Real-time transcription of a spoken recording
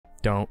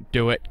Don't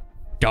do it.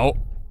 Don't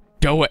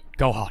do it,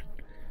 Gohan.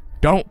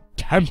 Don't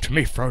tempt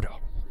me, Frodo.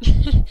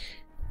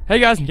 Hey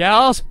guys and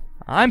gals,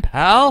 I'm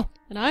Pal.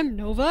 And I'm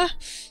Nova.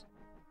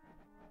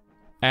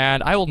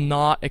 And I will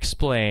not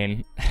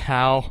explain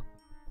how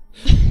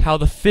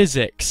the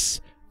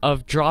physics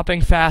of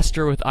dropping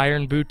faster with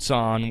iron boots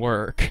on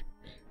work.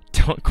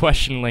 Don't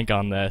question Link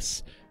on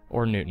this.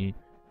 Or Newton.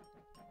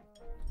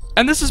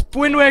 And this is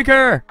Wind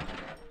Waker!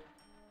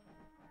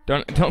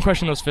 Don't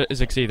question those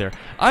physics either.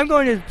 I'm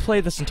going to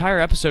play this entire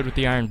episode with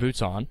the iron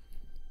boots on.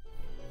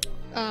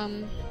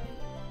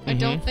 I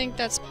don't think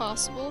that's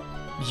possible.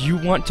 You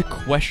want to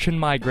question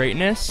my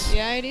greatness?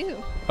 Yeah, I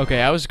do.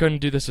 Okay, I was going to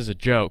do this as a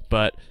joke,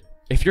 but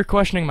if you're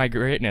questioning my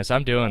greatness,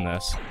 I'm doing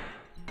this.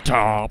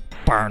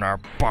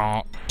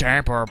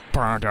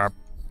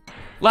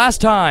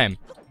 Last time!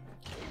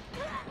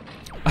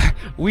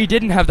 We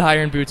didn't have the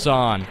iron boots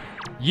on.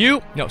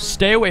 No,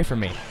 stay away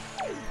from me.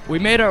 We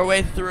made our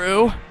way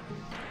through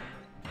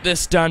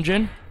this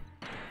dungeon.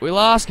 We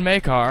lost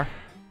Makar.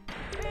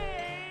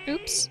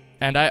 Oops.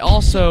 And I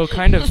also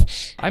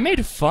I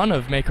made fun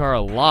of Makar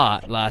a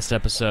lot last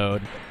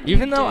episode,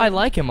 even though I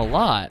like him a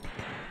lot.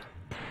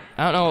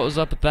 I don't know what was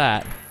up with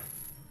that.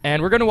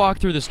 And we're gonna walk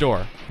through this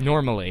door,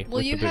 normally.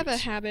 Well, you have a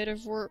habit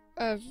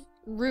of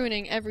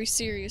ruining every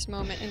serious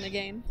moment in the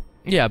game.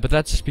 Yeah, but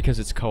that's just because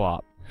it's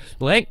co-op.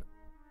 Link,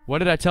 what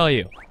did I tell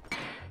you?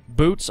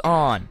 Boots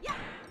on.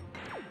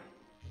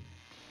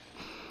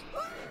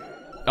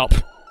 Oh.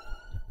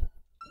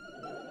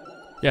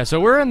 Yeah,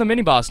 so we're in the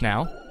mini-boss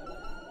now.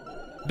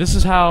 This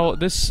is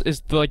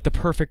like the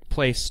perfect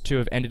place to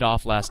have ended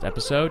off last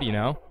episode, you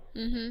know?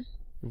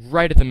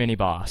 Right at the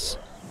mini-boss.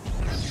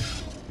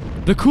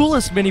 The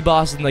coolest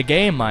mini-boss in the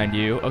game, mind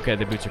you. Okay,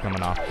 the boots are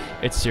coming off.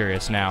 It's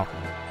serious now.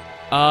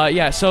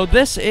 Yeah, so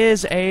this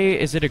is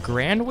it a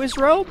Grand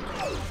Wizrobe?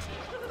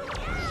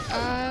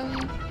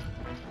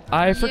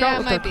 I forgot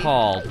what they're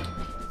called.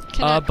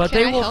 Can I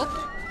help?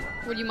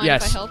 Would you mind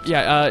if I helped?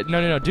 Yeah,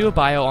 no, do a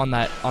bio on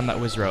that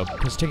Wizrobe,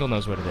 because Tingle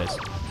knows what it is.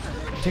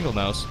 Tingle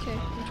knows. Okay,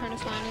 I'm trying to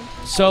find him.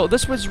 So,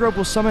 this Wizrobe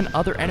will summon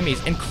other enemies,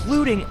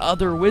 including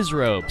other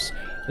Wizrobes.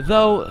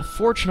 Though,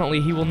 fortunately,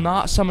 he will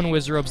not summon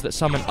Wizrobes that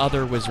summon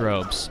other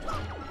Wizrobes.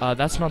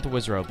 That's not the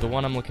Wizrobe. The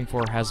one I'm looking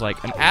for has,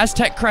 like, an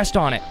Aztec crest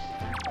on it.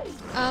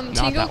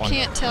 Tingle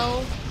can't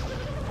tell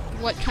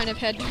what kind of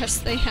headdress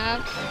they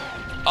have.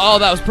 Oh,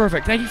 that was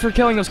perfect. Thank you for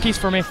killing those keys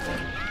for me.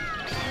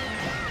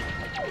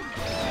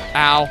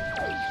 Ow.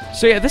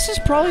 So yeah, this is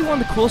probably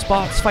one of the coolest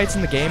boss fights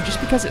in the game, just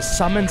because it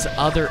summons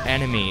other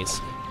enemies.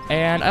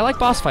 And I like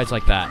boss fights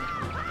like that.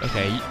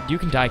 Okay, you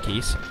can die,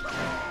 Keys.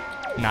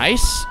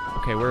 Nice.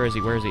 Okay, where is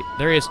he? Where is he?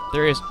 There he is.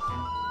 There he is.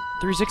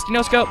 360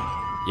 no scope.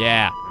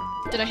 Yeah.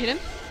 Did I hit him?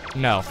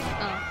 No.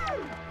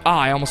 Oh. Ah,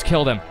 I almost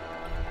killed him.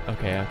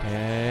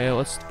 Okay.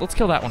 Let's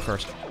kill that one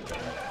first.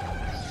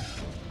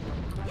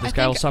 This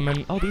guy will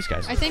summon... Oh, these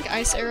guys. I think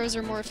ice arrows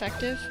are more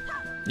effective.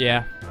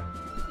 Yeah.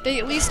 They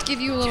at least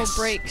give you a little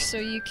break so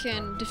you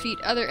can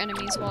defeat other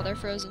enemies while they're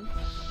frozen.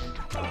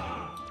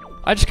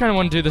 I just kind of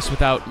want to do this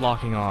without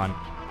locking on.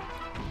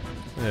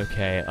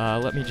 Okay,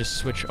 let me just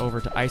switch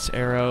over to ice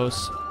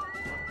arrows.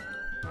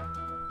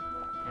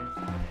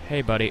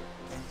 Hey, buddy.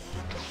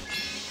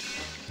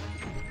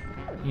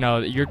 No,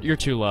 you're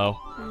too low.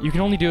 You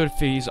can only do it if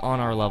he's on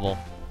our level.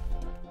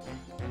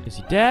 Is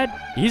he dead?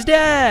 He's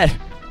dead!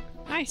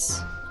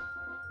 Nice.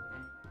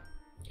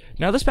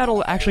 Now this battle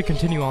will actually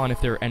continue on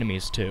if there are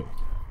enemies too.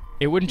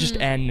 It wouldn't just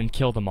end and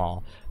kill them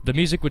all. The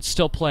music would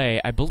still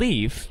play, I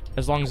believe,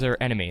 as long as there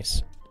are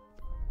enemies.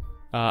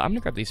 I'm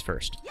gonna grab these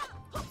first.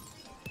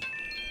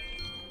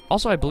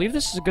 Also, I believe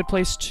this is a good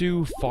place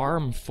to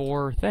farm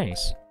for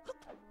things.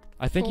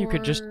 I think you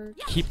could just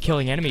keep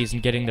killing enemies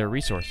and getting their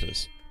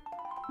resources.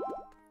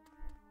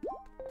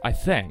 I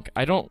think.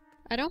 I don't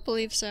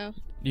believe so.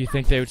 Do you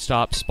think they would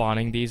stop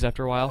spawning these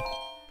after a while?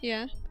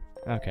 Yeah.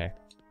 Okay.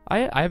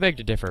 I beg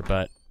to differ,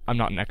 but I'm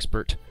not an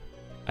expert.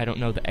 I don't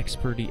know the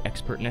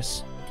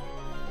expertness.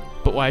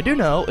 But what I do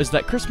know is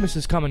that Christmas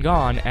is come and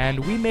gone,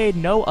 and we made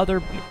no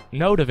other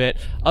note of it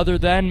other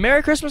than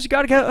Merry Christmas, you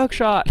gotta get a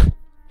hookshot!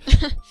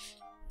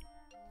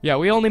 Yeah,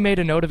 we only made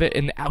a note of it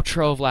in the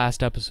outro of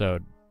last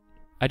episode.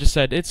 I just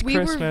said, it's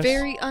Christmas. We were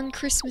very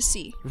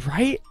un-Christmassy.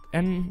 Right?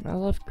 And I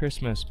love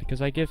Christmas,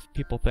 because I give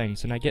people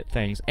things, and I get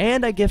things,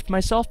 and I gift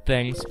myself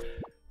things,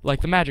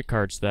 like the magic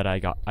cards that I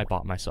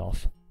bought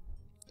myself.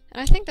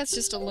 And I think that's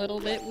just a little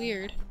bit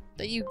weird,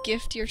 that you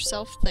gift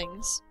yourself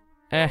things.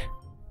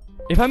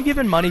 If I'm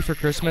given money for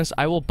Christmas,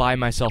 I will buy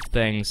myself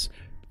things,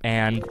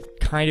 and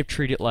kind of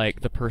treat it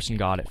like the person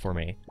got it for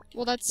me.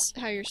 Well, that's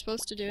how you're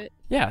supposed to do it.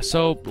 Yeah,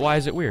 so why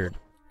is it weird?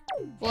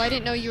 Well, I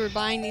didn't know you were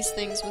buying these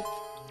things with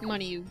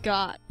money you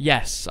got.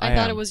 Yes, I am. I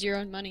thought it was your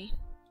own money.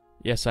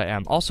 Yes, I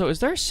am. Also, is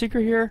there a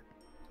secret here?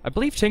 I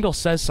believe Tingle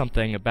says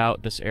something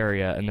about this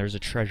area, and there's a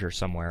treasure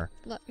somewhere.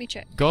 Let me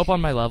check. Go up on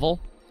my level.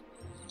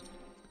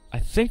 I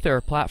think there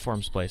are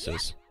platforms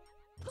places.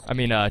 I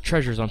mean,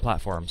 treasures on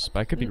platforms, but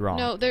I could be wrong.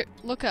 No, there.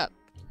 Look up.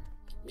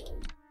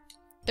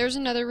 There's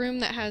another room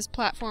that has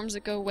platforms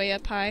that go way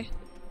up high.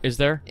 Is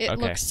there? It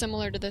okay. looks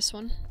similar to this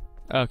one.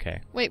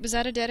 Okay. Wait, was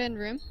that a dead-end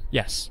room?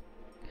 Yes.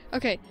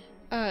 Okay.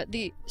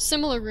 The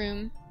similar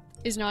room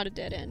is not a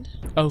dead end.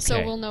 Okay.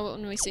 So we'll know it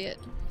when we see it.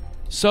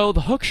 So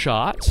the hook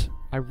shot,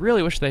 I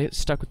really wish they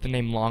stuck with the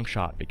name long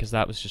shot because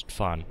that was just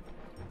fun.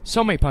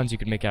 So many puns you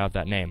could make out of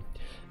that name.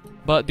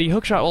 But the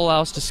hook shot will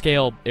allow us to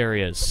scale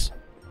areas.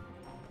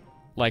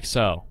 Like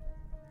so.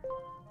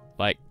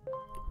 Like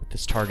with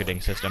this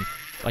targeting system.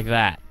 Like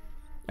that.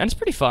 And it's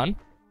pretty fun.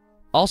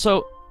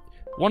 Also,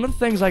 one of the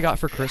things I got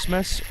for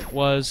Christmas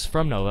was,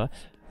 from Nova,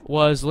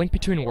 was Link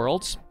Between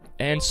Worlds.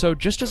 And so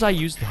just as I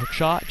used the hook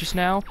shot just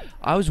now,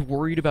 I was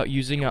worried about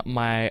using up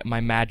my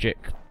magic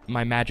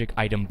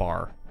item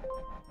bar.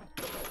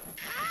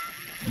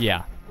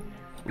 Yeah.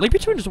 Link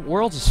Between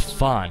Worlds is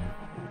fun.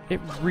 It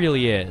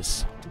really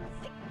is.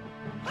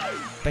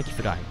 Thank you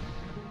for dying.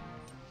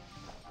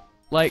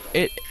 Like,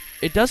 it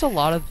does a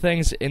lot of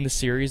things in the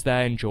series that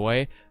I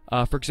enjoy.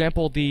 For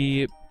example,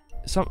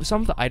 some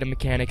of the item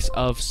mechanics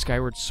of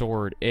Skyward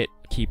Sword it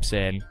keeps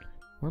in.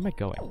 Where am I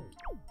going?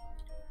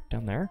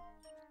 Down there?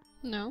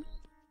 No.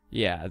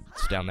 Yeah,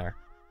 it's down there.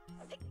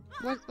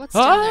 What's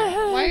down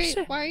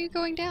there? Why are you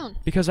going down?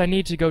 Because I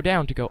need to go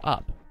down to go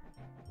up.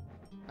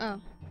 Oh.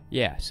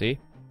 Yeah, see?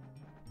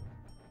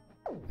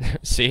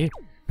 See?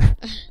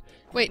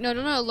 Wait, no.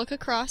 Look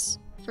across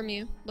from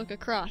you. Look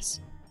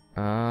across.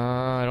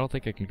 I don't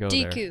think I can go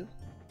there. Deku.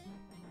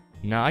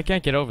 No, I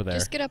can't get over there.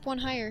 Just get up one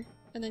higher,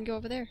 and then go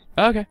over there.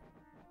 Okay.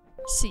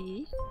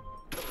 See?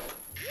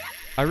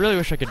 I really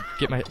wish I could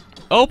get my...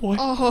 Oh, boy!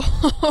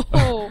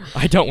 Oh!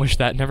 I don't wish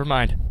that. Never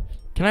mind.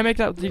 Can I make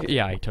that...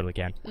 Yeah, I totally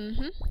can.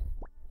 Mm-hmm.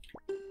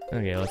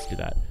 Okay, let's do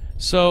that.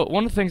 So,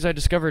 one of the things I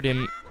discovered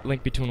in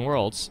Link Between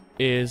Worlds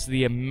is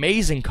the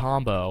amazing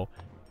combo,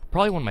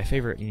 probably one of my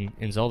favorite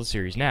in Zelda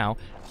series now,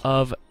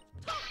 of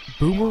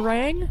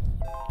boomerang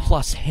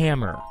plus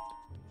hammer.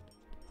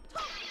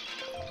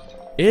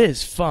 It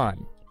is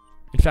fun.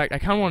 In fact, I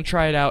kind of want to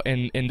try it out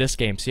in this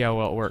game, see how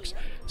well it works.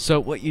 So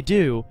what you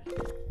do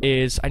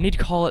is, I need to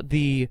call it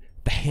the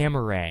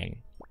hammerang,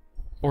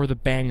 or the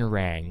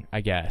bangerang,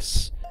 I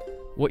guess.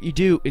 What you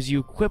do is you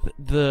equip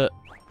the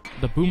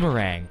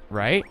boomerang,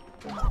 right?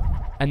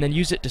 And then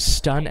use it to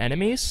stun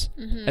enemies,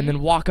 and then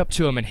walk up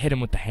to them and hit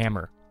them with the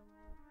hammer.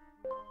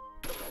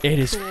 It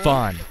is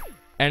fun.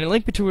 And in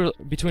Link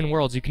Between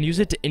Worlds, you can use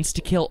it to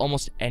insta-kill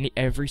almost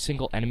every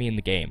single enemy in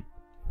the game.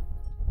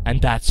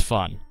 And that's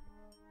fun.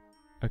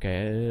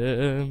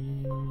 Okay,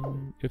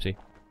 oopsie.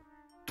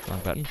 Wrong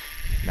button.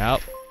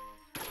 Nope.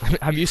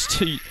 I'm used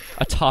to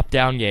a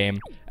top-down game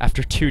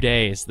after 2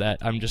 days that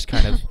I'm just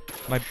kind of...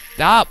 My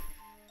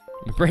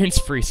brain's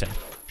freezing.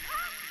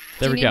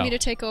 There we go. Do you need me to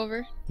take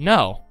over?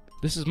 No.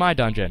 This is my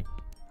dungeon.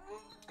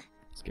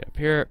 Let's get up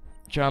here.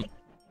 Jump.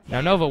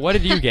 Now, Nova, what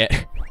did you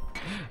get?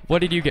 What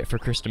did you get for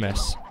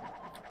Christmas?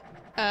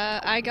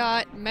 I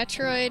got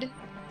Metroid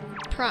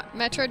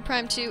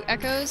Prime 2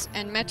 Echoes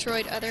and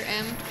Metroid Other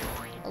M,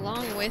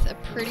 along with a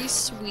pretty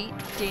sweet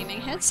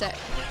gaming headset.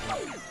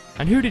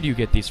 And who did you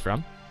get these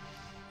from?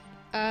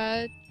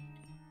 I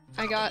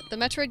got the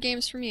Metroid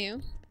games from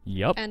you.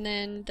 Yup. And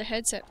then the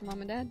headset from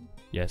Mom and Dad.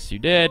 Yes, you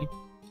did.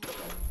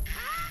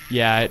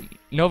 Yeah,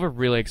 Nova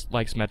really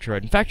likes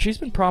Metroid. In fact, she's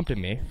been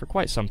prompting me for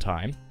quite some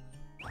time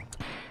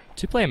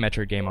to play a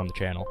Metroid game on the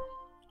channel.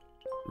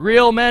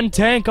 Real men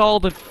tank all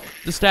the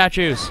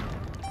statues.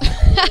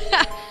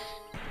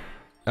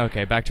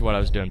 Okay, back to what I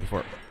was doing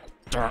before.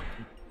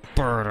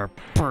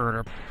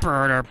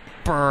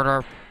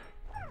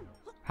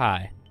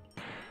 Hi.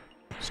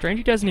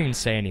 Strangey doesn't even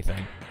say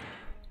anything.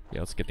 Yeah,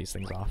 let's get these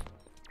things off.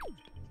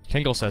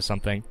 Tingle says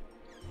something.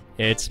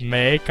 It's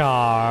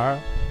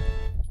Makar.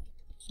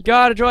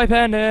 Got a joy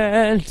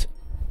pendant!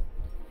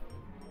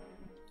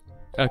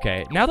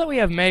 Okay, now that we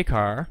have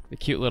Makar, the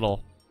cute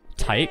little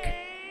tyke,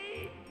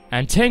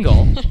 and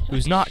Tingle,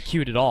 who's not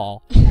cute at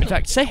all. In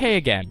fact, say hey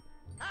again.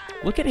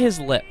 Look at his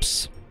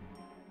lips.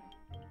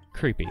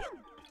 Creepy.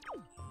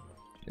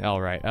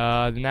 Alright,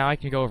 now I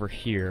can go over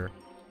here.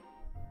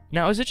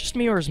 Now, is it just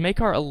me, or is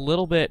Makar a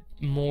little bit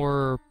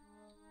more,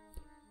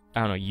 I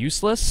don't know,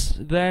 useless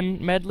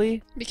than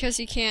Medley? Because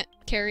he can't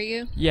carry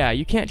you? Yeah,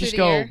 you can't just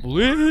go...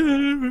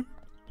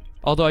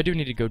 Although I do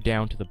need to go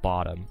down to the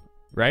bottom,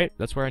 right?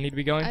 That's where I need to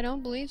be going? I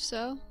don't believe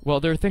so. Well,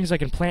 there are things I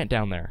can plant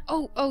down there.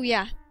 Oh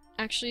yeah.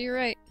 Actually, you're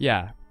right.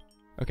 Yeah.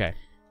 Okay.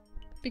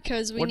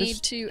 Because we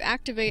need to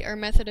activate our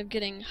method of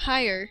getting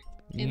higher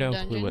in the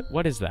dungeon. No clue.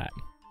 What is that?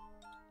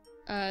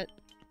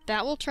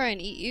 That will try and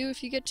eat you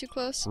if you get too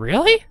close.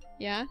 Really?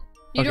 Yeah.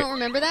 You don't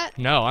remember that?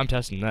 No, I'm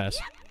testing this.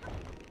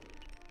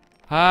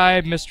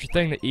 Hi, Mr.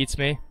 Thing that eats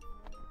me.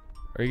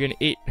 Are you gonna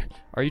eat...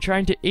 Are you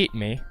trying to eat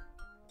me?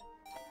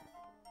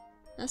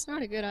 That's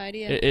not a good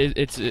idea.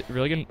 It's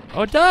really gonna...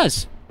 Oh, it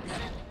does!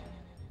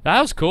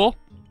 That was cool.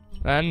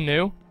 And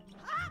new.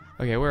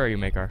 Okay, where are you,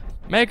 Makar?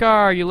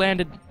 Makar, you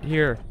landed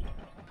here.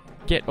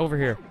 Get over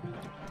here.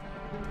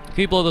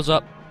 Can you blow those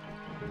up?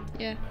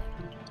 Yeah.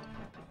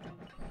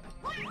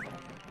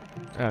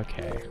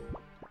 Okay.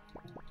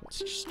 Let's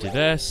just do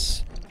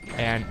this.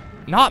 And...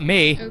 Not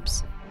me!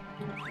 Oops.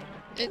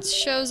 It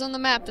shows on the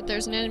map that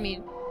there's an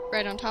enemy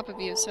right on top of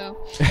you, so...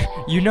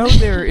 You know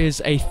there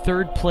is a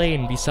third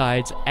plane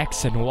besides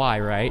X and Y,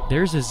 right?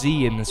 There's a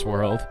Z in this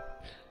world.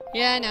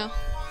 Yeah, I know.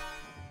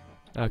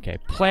 Okay,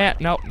 plant...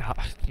 No,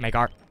 make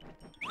art.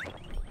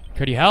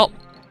 Could you help?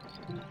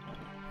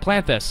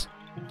 Plant this.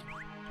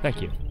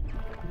 Thank you.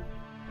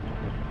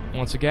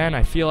 Once again,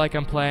 I feel like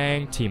I'm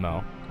playing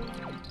Teemo.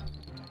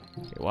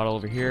 Okay, waddle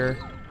over here.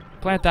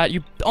 Plant that.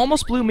 You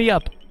almost blew me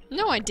up.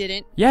 No, I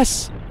didn't.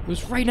 Yes! It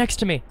was right next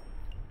to me.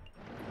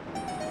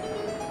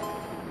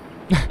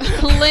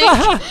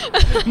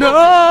 Link!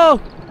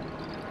 No!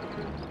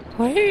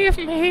 Leave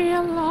me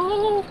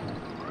alone.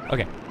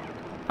 Okay.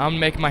 I'm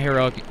making my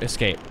heroic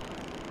escape.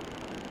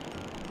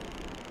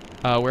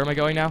 Where am I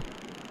going now?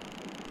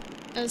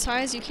 As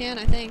high as you can,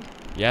 I think.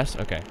 Yes?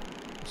 Okay.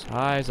 As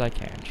high as I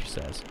can, she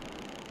says.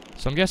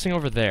 So I'm guessing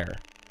over there.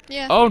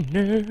 Yeah. Oh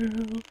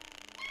no!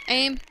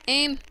 Aim,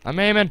 aim. I'm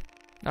aiming.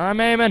 I'm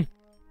aiming.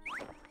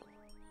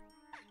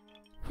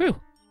 Whew.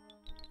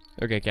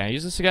 Okay, can I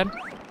use this again?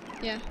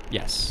 Yeah.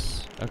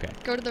 Yes. Okay.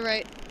 Go to the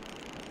right.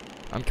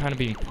 I'm kind of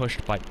being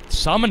pushed by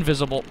some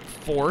invisible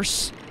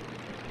force.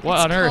 What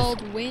It's on earth?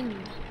 called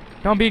wind.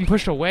 No, I'm being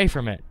pushed away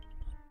from it.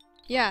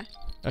 Yeah.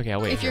 Okay,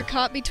 I'll wait. If here. you're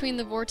caught between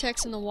the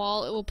vortex and the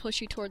wall, it will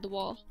push you toward the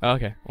wall.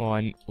 Okay, well,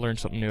 I learn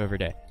something new every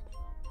day.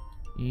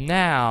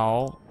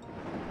 Now,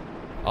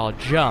 I'll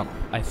jump,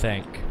 I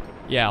think.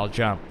 Yeah, I'll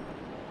jump.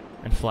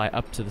 And fly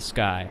up to the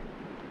sky.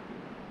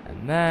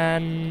 And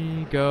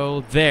then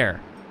go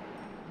there.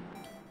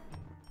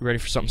 You ready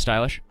for something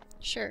stylish?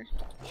 Sure.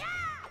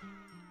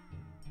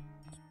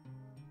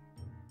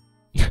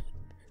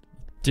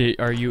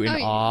 Are you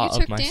in awe you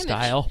took of my damage.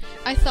 style?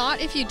 I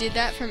thought if you did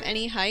that from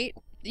any height,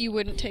 you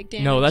wouldn't take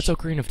damage. No, that's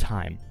Ocarina of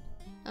Time.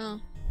 Oh.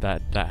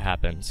 That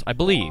happens. I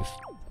believe.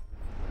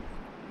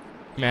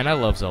 Man, I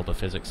love Zelda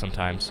physics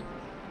sometimes.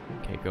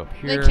 Okay, go up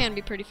here. They can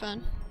be pretty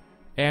fun.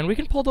 And we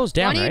can pull those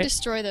down, Why don't right? you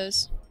destroy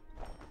those?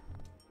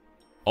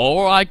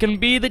 Or I can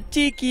be the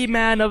Tiki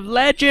Man of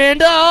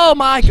Legend! Oh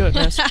my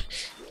goodness!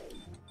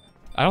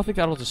 I don't think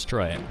that'll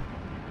destroy it.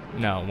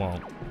 No, it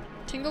won't.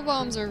 Tingle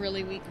bombs are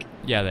really weak.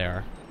 Yeah, they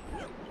are.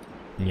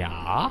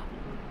 Yeah.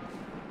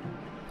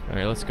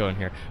 Alright, let's go in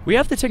here. We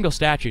have the Tingle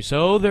statue,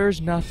 so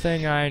there's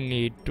nothing I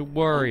need to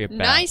worry about.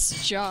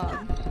 Nice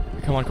job.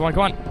 Come on, come on,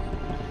 come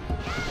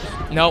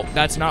on. No,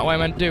 that's not what I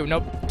meant to do.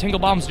 Nope. Tingle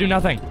bombs do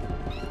nothing.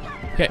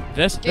 Okay,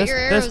 this. Get your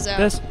arrows out.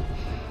 This.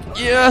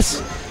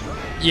 Yes!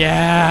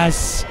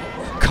 Yes!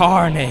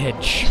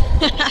 Carnage!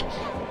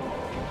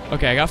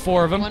 Okay, I got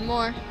 4 of them. One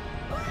more.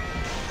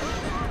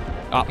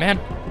 Oh, man.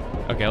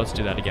 Okay, let's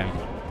do that again.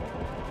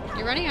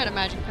 You're running out of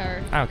magic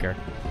power. I don't care.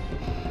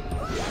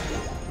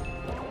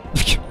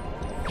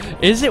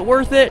 Is it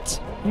worth it?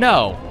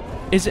 No.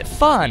 Is it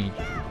fun?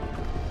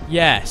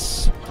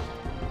 Yes.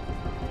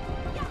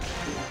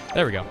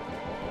 There we go.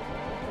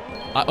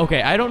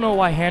 Okay, I don't know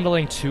why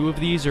handling 2 of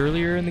these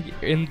earlier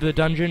in the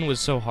dungeon was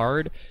so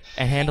hard,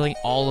 and handling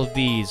all of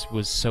these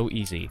was so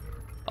easy.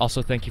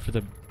 Also, thank you for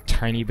the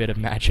tiny bit of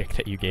magic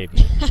that you gave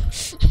me.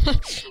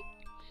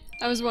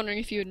 I was wondering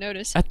if you would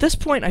notice. At this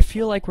point, I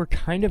feel like we're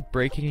kind of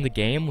breaking the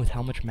game with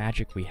how much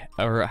magic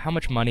or how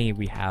much money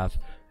we have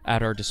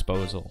at our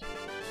disposal.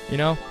 You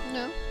know?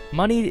 No.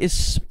 Money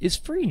is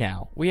free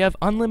now. We have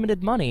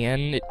unlimited money,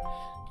 and it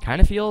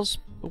kind of feels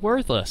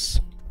worthless.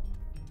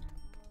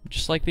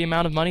 Just like the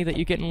amount of money that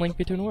you get in Link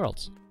Between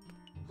Worlds.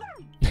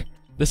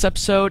 This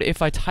episode, if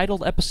I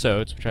titled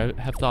episodes, which I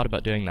have thought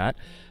about doing that,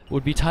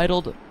 would be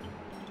titled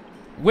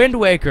Wind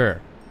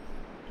Waker.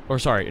 Or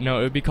sorry, no,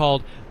 it would be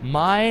called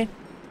My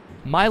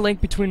Link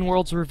Between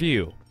Worlds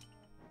Review.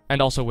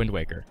 And also Wind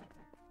Waker.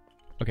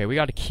 Okay, we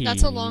got a key.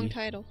 That's a long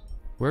title.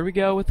 Where do we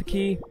go with the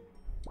key?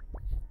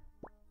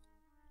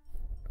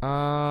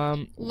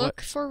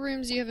 Look for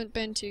rooms you haven't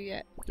been to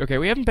yet. Okay,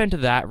 we haven't been to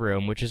that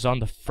room, which is on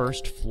the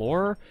 1st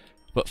floor.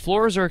 But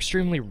floors are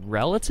extremely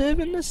relative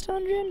in this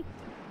dungeon.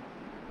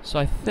 So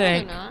I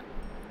think... No, they're not.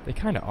 They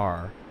kind of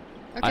are.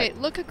 Okay,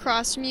 look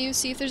across from you,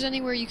 see if there's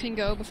anywhere you can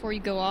go before you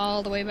go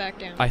all the way back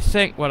down. I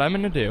think what I'm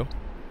going to do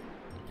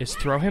is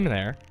throw him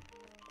there.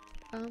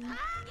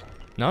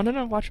 No,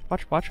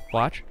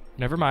 watch.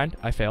 Never mind,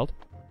 I failed.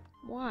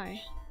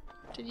 Why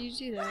did you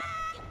do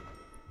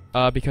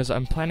that? Because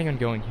I'm planning on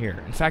going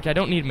here. In fact, I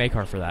don't need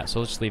Makar for that, so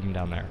let's just leave him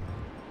down there.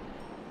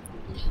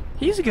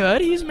 He's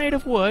good, he's made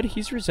of wood,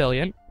 he's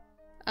resilient.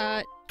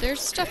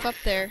 There's stuff up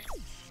there.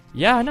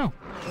 Yeah, I know.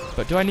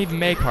 But do I need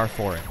Makar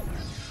for it?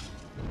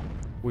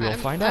 We will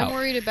find out. I'm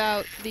worried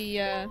about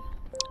the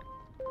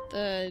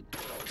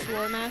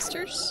floor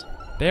masters.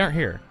 They aren't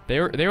here. They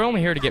were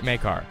only here to get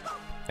Makar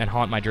and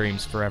haunt my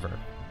dreams forever.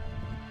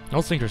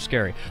 Those things are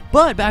scary.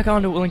 But back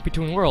on to Link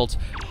Between Worlds,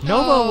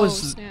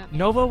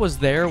 Nova was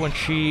there when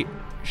she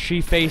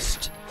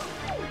faced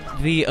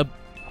the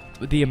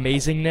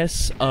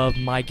amazingness of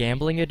my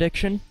gambling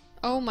addiction.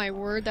 Oh my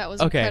word, that was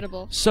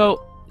incredible.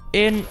 So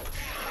in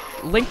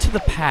Link to the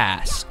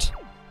Past,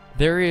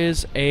 there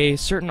is a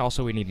certain...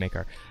 Also, we need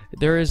Makar.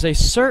 There is a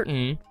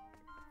certain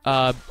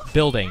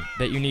building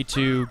that you need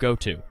to go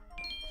to.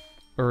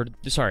 Or,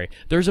 sorry,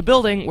 there's a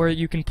building where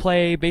you can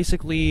play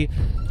basically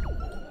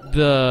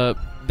the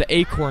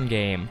acorn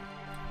game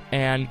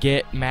and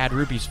get mad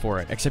rupees for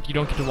it. Except you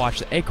don't get to watch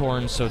the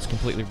acorns, so it's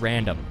completely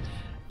random.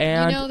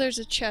 And you know, there's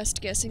a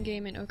chest guessing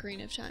game in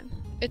Ocarina of Time.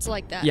 It's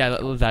like that. Yeah,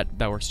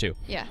 that works too.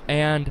 Yeah.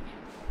 And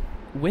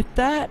with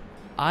that,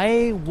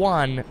 I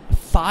won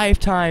 5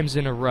 times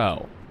in a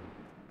row.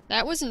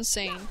 That was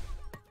insane.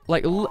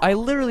 Like, I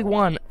literally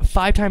won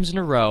 5 times in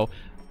a row,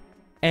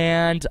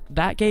 and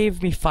that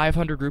gave me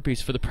 500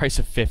 rupees for the price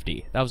of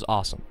 50. That was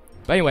awesome.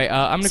 But anyway,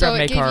 I'm gonna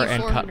grab Makar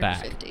and cut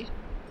back.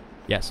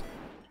 Yes.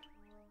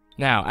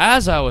 Now,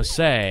 as I was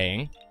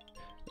saying,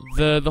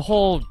 the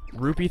whole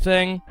rupee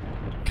thing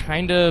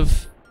kind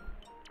of,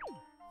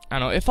 I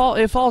don't know,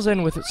 it falls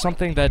in with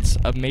something that's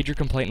a major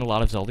complaint in a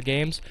lot of Zelda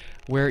games,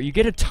 where you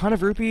get a ton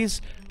of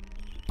rupees,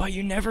 but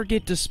you never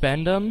get to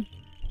spend them,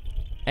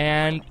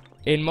 and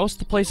in most of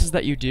the places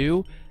that you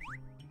do,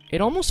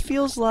 it almost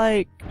feels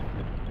like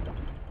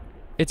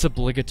it's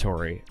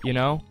obligatory, you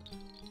know?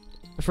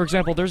 For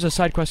example, there's a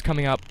side quest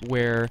coming up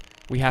where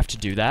we have to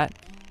do that.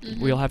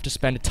 We'll have to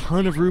spend a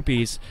ton of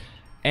rupees,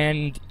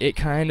 and it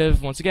kind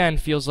of, once again,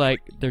 feels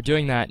like they're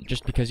doing that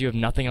just because you have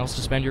nothing else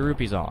to spend your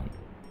rupees on.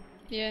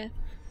 Yeah.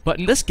 But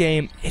in this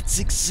game, it's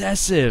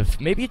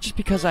excessive. Maybe it's just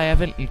because I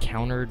haven't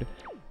encountered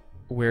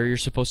where you're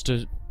supposed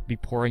to be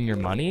pouring your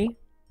money,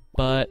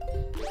 but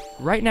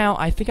right now,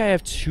 I think I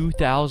have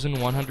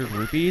 2,100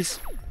 rupees,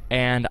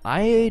 and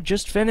I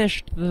just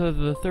finished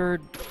the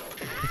third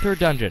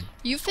dungeon.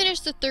 You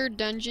finished the 3rd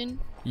dungeon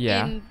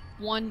in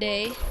 1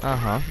 day.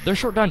 Uh-huh. They're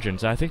short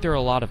dungeons. I think there are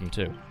a lot of them,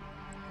 too.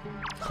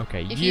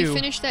 Okay, If you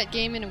finish that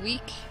game in a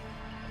week...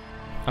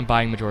 I'm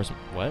buying Majora's...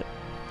 What?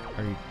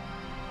 Are you...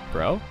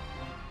 Bro?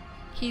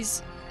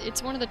 It's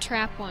one of the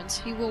trap ones.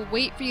 He will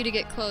wait for you to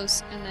get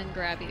close and then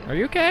grab you. Are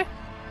you okay?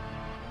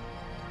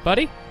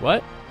 Buddy?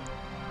 What?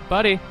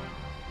 Buddy?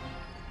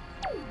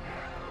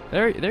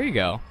 There you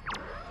go.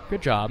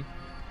 Good job.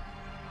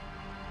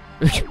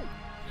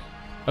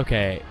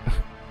 Okay.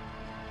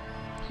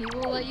 He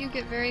will let you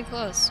get very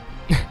close.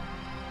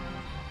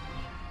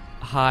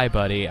 Hi,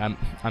 buddy. I'm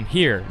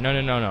here.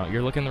 No.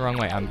 You're looking the wrong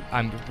way.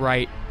 I'm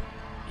right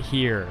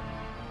here.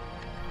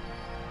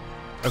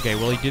 Okay,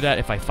 will he do that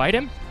if I fight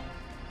him?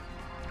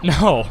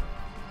 No.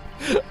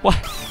 What?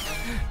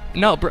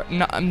 No, bro.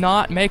 No, I'm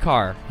not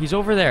Makar. He's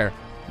over there.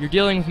 You're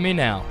dealing with me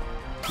now.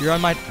 You're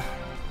on my...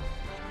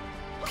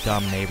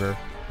 Dumb neighbor.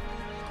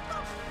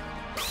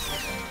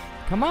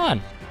 Come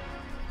on.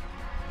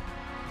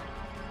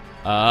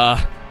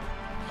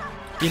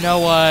 You know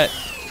what?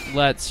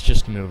 Let's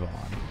just move on.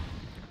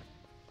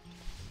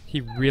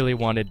 He really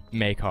wanted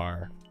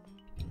Makar.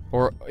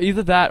 Or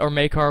either that or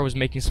Makar was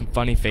making some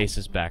funny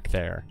faces back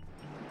there.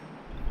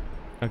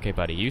 Okay,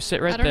 buddy, you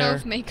sit right there. I don't know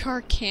if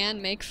Makar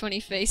can make funny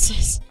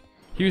faces.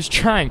 He was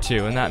trying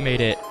to, and that made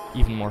it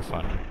even more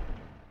funny.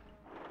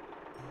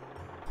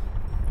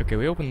 Okay,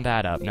 we opened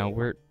that up. Now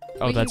we're...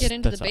 Oh, we can get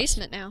into the us.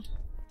 basement now.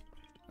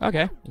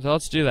 Okay, so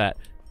let's do that.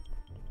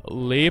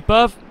 Leap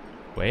of...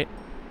 Wait.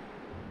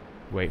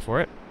 Wait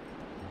for it.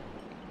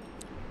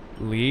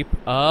 Leap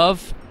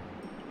of...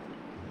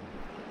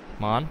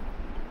 Come on.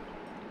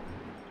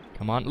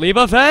 Come on. Leap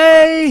of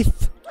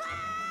faith!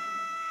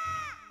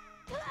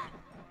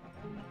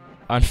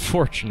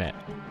 Unfortunate.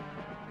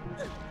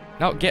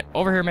 No, get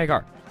over here,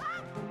 Makar.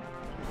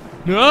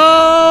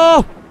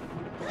 No!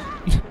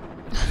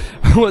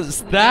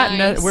 Was that...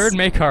 Nice. Where'd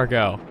Makar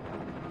go?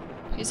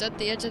 He's at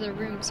the edge of the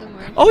room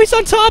somewhere. Oh, he's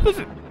on top of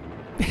it!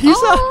 He's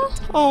Oh!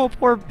 Oh,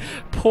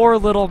 poor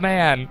little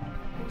man.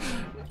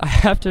 I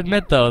have to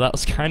admit, though, that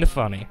was kind of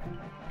funny.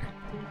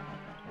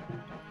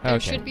 There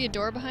Okay. should be a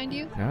door behind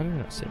you.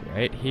 No. Sit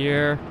right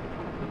here.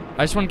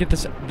 I just want to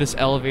get this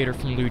elevator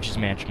from Luigi's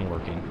Mansion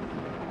working.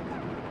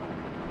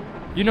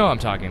 You know what I'm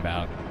talking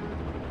about.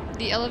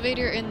 The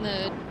elevator in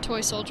the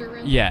toy soldier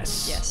room?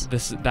 Yes.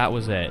 Yes. That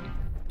was it.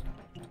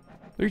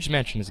 Luigi's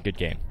Mansion is a good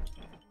game.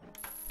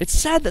 It's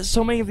sad that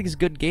so many of these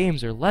good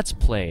games are Let's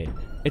Played.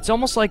 It's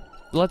almost like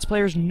Let's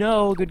Players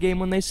know a good game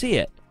when they see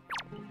it.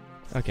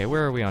 Okay,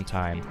 where are we on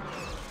time?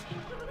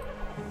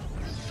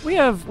 We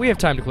have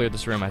time to clear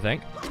this room, I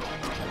think.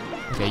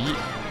 Okay,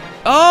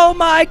 oh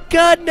my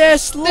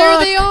goodness, look! There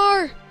they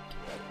are!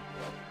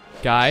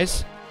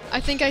 Guys.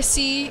 I think I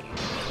see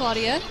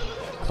Clowdia.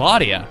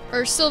 Clowdia?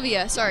 Or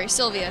Sylvia, sorry,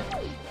 Sylvia.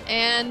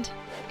 And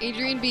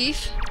Adrian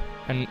Beef.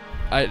 And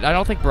I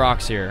don't think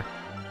Brock's here.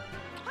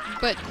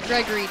 But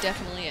Gregory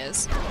definitely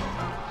is.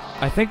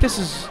 I think this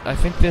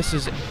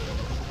is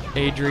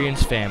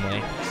Adrian's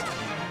family.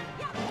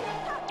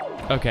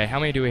 Okay, how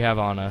many do we have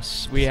on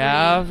us? We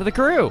have the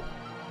crew.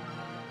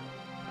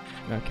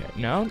 Okay,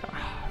 no.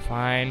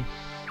 Fine.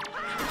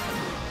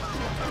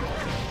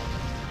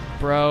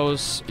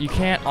 Bros, you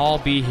can't all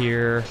be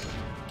here.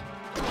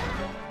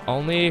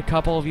 Only a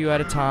couple of you at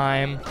a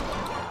time.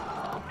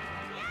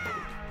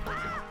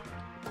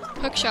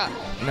 Hookshot.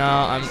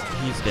 No,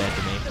 he's dead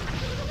to me.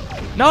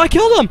 No, I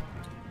killed him!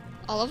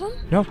 All of them?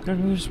 No,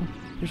 there's one.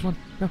 There's one.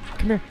 No,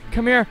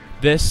 come here.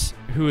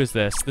 Who is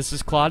this? This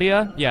is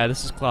Clowdia? Yeah,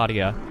 this is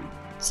Clowdia.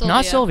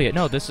 Not Sylvia.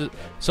 No, this is...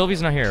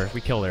 Sylvia's not here.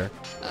 We killed her.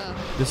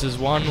 Oh. This is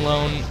one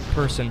lone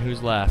person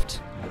who's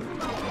left.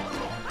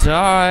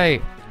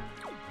 Die!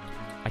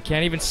 I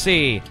can't even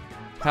see.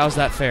 How's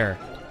that fair?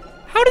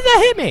 How did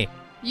that hit me?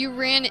 You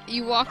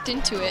walked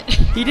into it.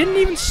 He didn't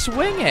even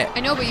swing it. I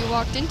know, but you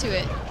walked into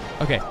it.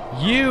 Okay,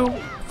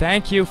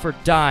 thank you for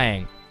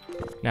dying.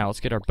 Now, let's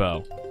get our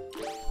bow.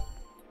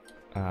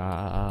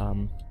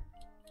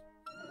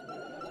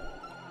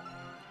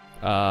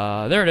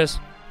 There it is.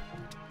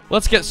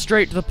 Let's get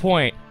straight to the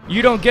point.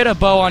 You don't get a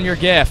bow on your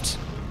gift.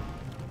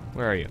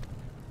 Where are you?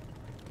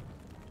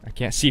 I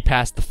can't see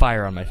past the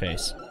fire on my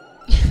face.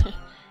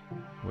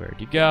 Where'd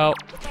you go?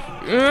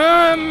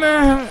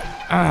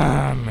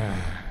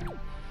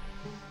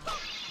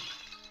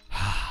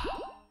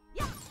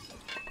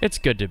 It's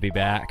good to be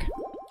back.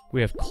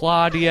 We have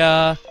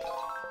Clowdia,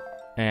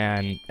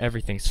 and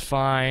everything's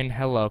fine.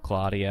 Hello,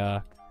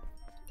 Clowdia.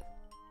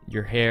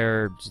 Your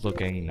hair's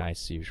looking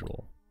nice as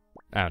usual.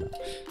 I don't know.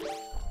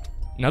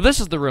 Now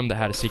this is the room that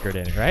had a secret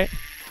in it, right?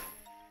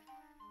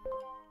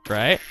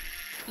 Right?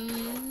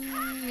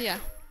 Yeah.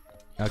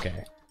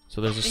 Okay. So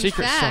there's a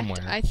secret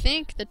somewhere. I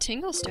think the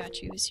Tingle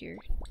statue is here.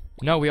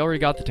 No, we already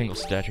got the Tingle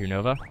statue,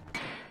 Nova.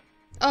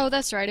 Oh,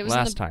 that's right. It was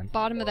Last in the time.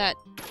 bottom of that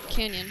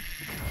canyon.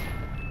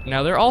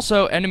 Now there are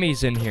also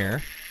enemies in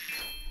here.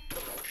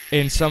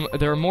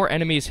 There are more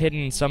enemies hidden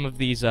in some of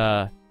these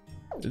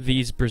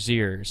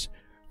braziers.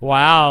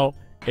 Wow,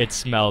 it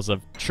smells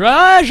of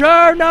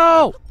treasure.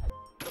 No.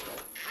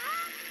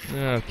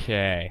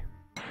 Okay.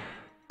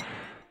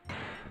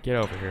 Get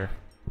over here.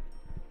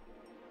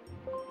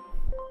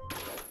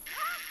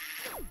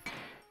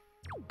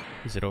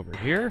 Is it over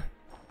here?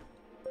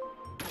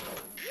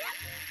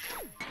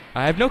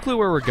 I have no clue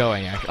where we're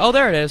going, actually. Oh,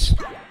 there it is.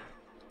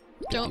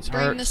 Don't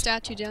bring the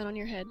statue down on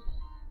your head.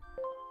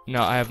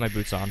 No, I have my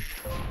boots on.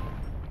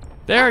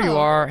 There you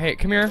are. Hey,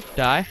 come here.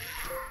 Die.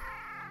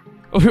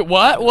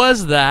 What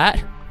was that?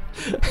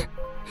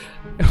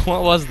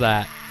 What was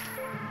that?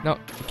 No,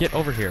 get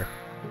over here.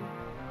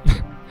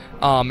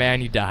 Oh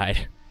man, you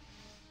died.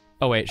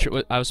 Oh wait,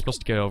 I was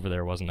supposed to get over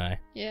there, wasn't I?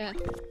 Yeah.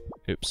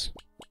 Oops.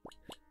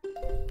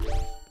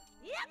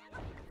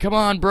 Come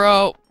on,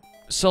 bro.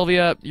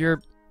 Sylvia,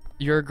 you're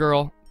a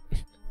girl.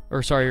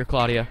 Or sorry, you're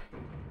Clowdia.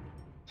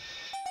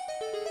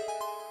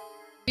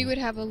 We would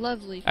have a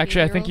lovely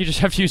Actually, I think you just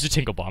have to use a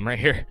tinkle bomb right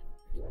here.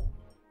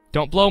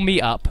 Don't blow me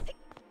up.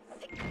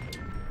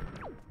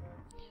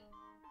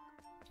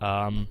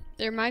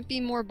 There might be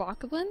more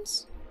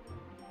bokoblins?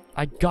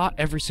 I got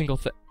every single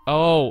thing.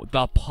 Oh,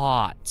 the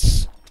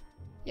pots.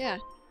 Yeah.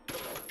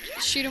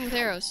 Shoot them with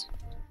arrows.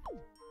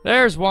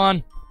 There's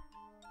one.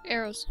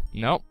 Arrows.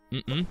 Nope.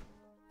 Oh,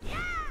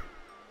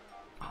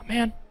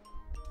 man.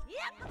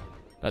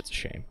 That's a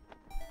shame.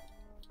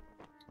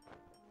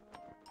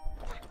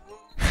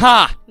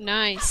 Ha!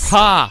 Nice.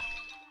 Ha!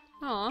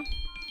 Aw.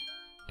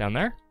 Down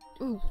there?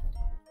 Ooh.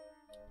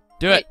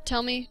 Do Wait, it.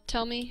 Tell me.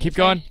 Keep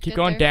going. Keep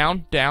going.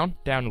 Down, down,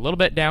 down. A little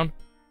bit down.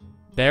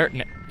 There.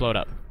 Blow it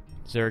up.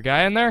 Is there a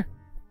guy in there?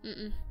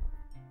 Mm-mm.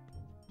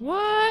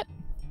 What?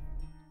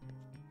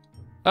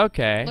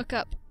 Okay. Look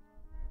up.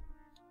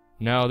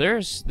 No, there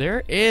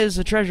is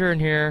a treasure in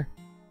here.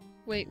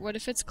 Wait, what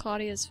if it's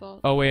Claudia's fault?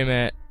 Oh, wait a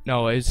minute.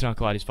 No, it's not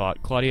Claudia's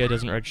fault. Clowdia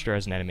doesn't register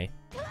as an enemy.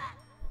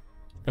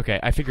 Okay,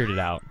 I figured it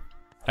out.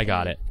 I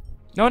got it.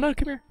 No, come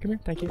here. Come here.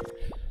 Thank you.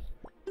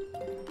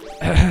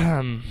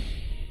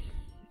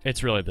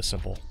 It's really this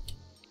simple.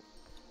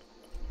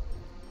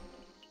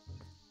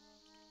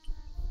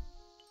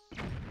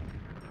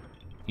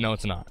 No,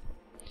 it's not.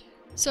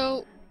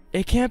 So...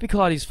 It can't be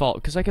Claudia's fault,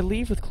 because I could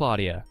leave with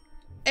Clowdia.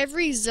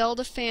 Every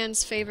Zelda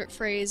fan's favorite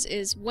phrase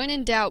is, when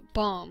in doubt,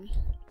 bomb.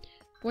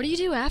 What do you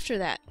do after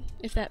that,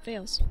 if that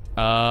fails?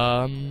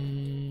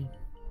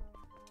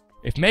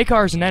 If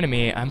Makar's an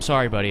enemy, I'm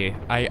sorry, buddy.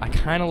 I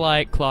kind of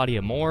like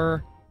Clowdia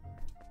more.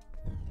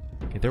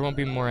 Okay, there won't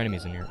be more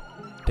enemies in here.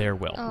 There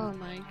will. Oh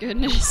my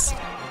goodness.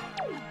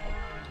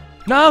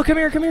 No, come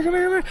here, come here, come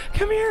here,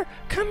 come here,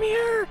 come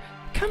here,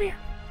 come here.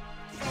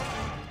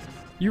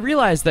 You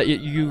realize that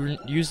you're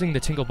using the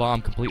Tingle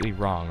Bomb completely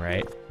wrong,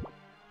 right?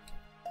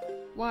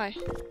 Why?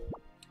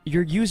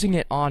 You're using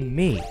it on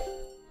me.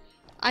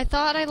 I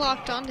thought I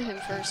locked onto him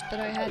first,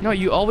 but I hadn't. No,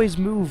 you always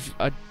move.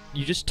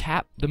 You just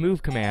tap the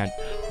move command.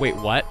 Wait,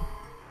 what?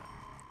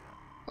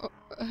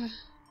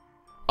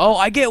 Oh,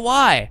 I get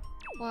why.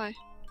 Why?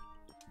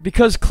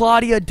 Because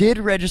Clowdia did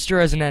register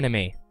as an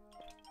enemy.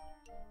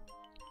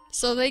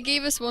 So they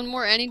gave us one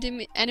more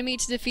enemy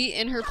to defeat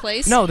in her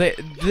place? No,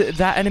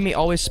 that enemy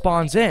always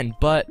spawns in,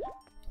 but...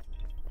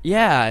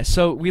 Yeah,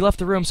 so we left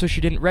the room so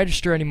she didn't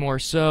register anymore,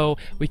 so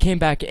we came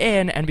back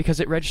in, and because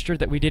it registered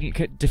that we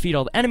didn't defeat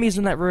all the enemies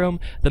in that room,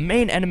 the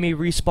main enemy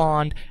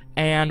respawned,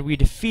 and we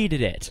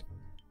defeated it.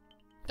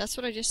 That's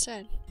what I just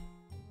said.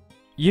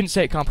 You didn't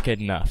say it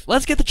complicated enough.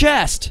 Let's get the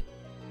chest!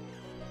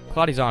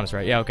 Claudia's honest,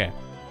 right? Yeah, okay.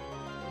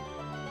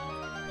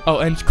 Oh,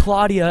 and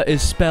Clowdia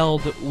is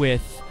spelled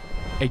with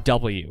a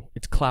W.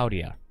 It's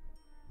Clowdia.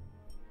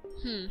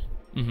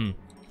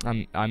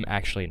 I'm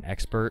actually an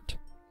expert.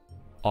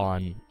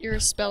 on You're a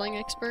spelling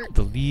expert.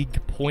 the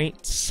league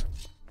points.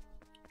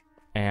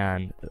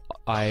 And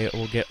I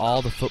will get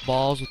all the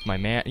footballs with my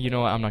man. You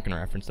know what? I'm not going to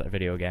reference that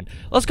video again.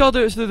 Let's go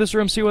through this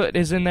room, see what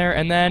is in there,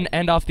 and then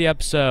end off the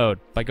episode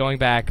by going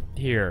back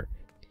here.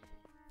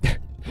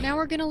 Now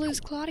we're gonna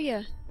lose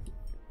Clowdia.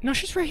 No,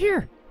 she's right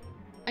here.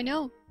 I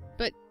know,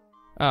 but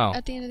Oh.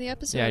 at the end of the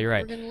episode, Yeah, you're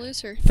right. we're gonna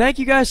lose her. Thank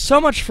you guys so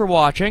much for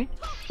watching.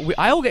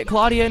 I will get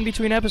Clowdia in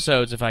between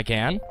episodes if I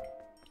can.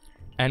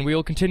 And we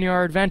will continue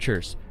our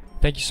adventures.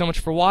 Thank you so much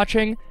for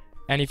watching.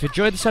 And if you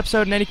enjoyed this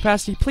episode in any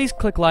capacity, please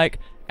click like.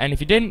 And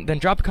if you didn't, then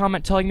drop a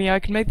comment telling me I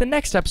can make the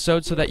next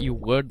episode so that you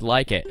would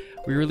like it.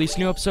 We release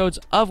new episodes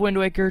of Wind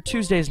Waker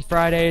Tuesdays and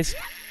Fridays.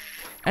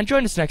 And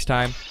join us next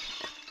time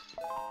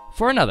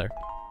for another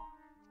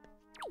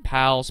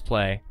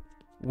PalsPlay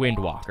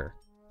Windwalker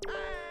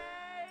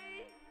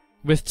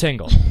with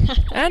Tingle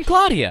and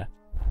Clowdia,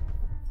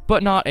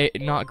 but not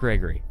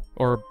Gregory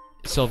or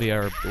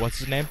Sylvia or what's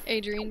his name?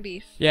 Adrian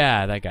Beef.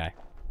 Yeah, that guy.